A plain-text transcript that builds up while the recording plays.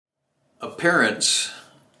A parent's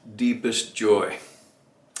deepest joy.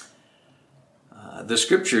 The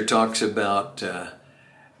scripture talks about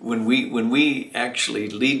when we actually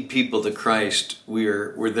lead people to Christ,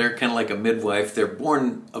 we're there kind of like a midwife. They're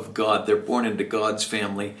born of God. They're born into God's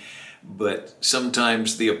family. But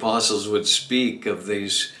sometimes the apostles would speak of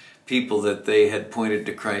these people that they had pointed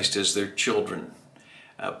to Christ as their children.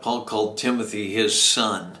 Paul called Timothy his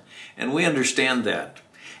son. And we understand that.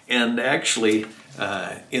 And actually,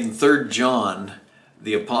 in 3 John,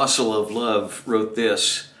 the apostle of love wrote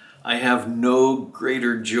this: I have no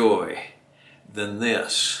greater joy than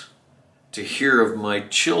this, to hear of my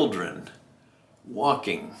children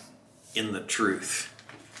walking in the truth.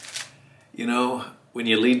 You know, when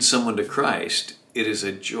you lead someone to Christ, it is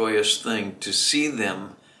a joyous thing to see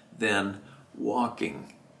them then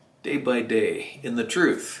walking day by day in the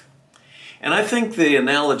truth. And I think the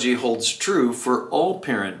analogy holds true for all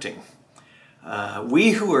parenting.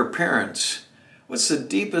 We who are parents, what's the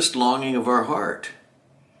deepest longing of our heart?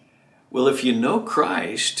 Well, if you know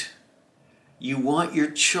Christ, you want your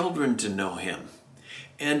children to know Him.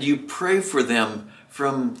 And you pray for them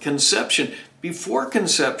from conception. Before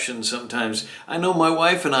conception sometimes. I know my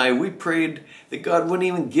wife and I, we prayed that God wouldn't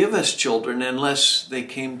even give us children unless they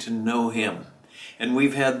came to know Him. And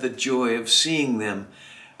we've had the joy of seeing them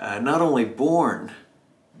not only born,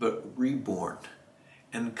 but reborn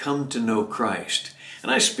and come to know Christ.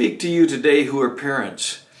 And I speak to you today who are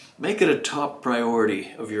parents. Make it a top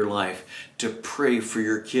priority of your life to pray for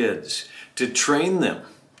your kids, to train them,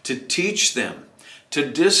 to teach them,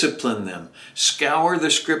 to discipline them. Scour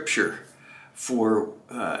the scripture for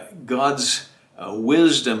God's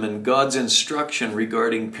wisdom and God's instruction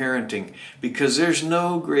regarding parenting, because there's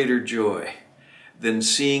no greater joy than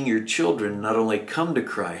seeing your children not only come to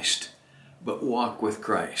Christ, but walk with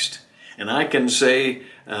Christ. And I can say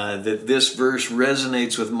that this verse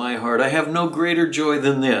resonates with my heart. I have no greater joy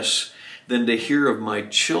than this, than to hear of my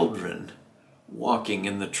children walking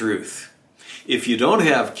in the truth. If you don't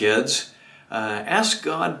have kids, ask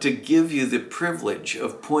God to give you the privilege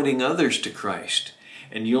of pointing others to Christ,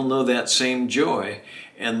 and you'll know that same joy.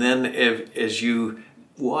 And then as you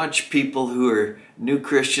watch people who are new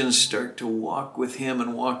Christians start to walk with Him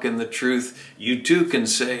and walk in the truth, you too can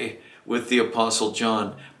say with the Apostle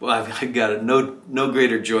John, well, I've got no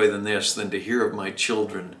greater joy than this, than to hear of my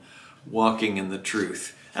children walking in the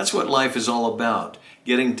truth. That's what life is all about,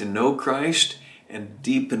 getting to know Christ and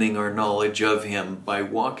deepening our knowledge of Him by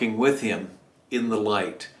walking with Him in the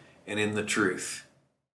light and in the truth.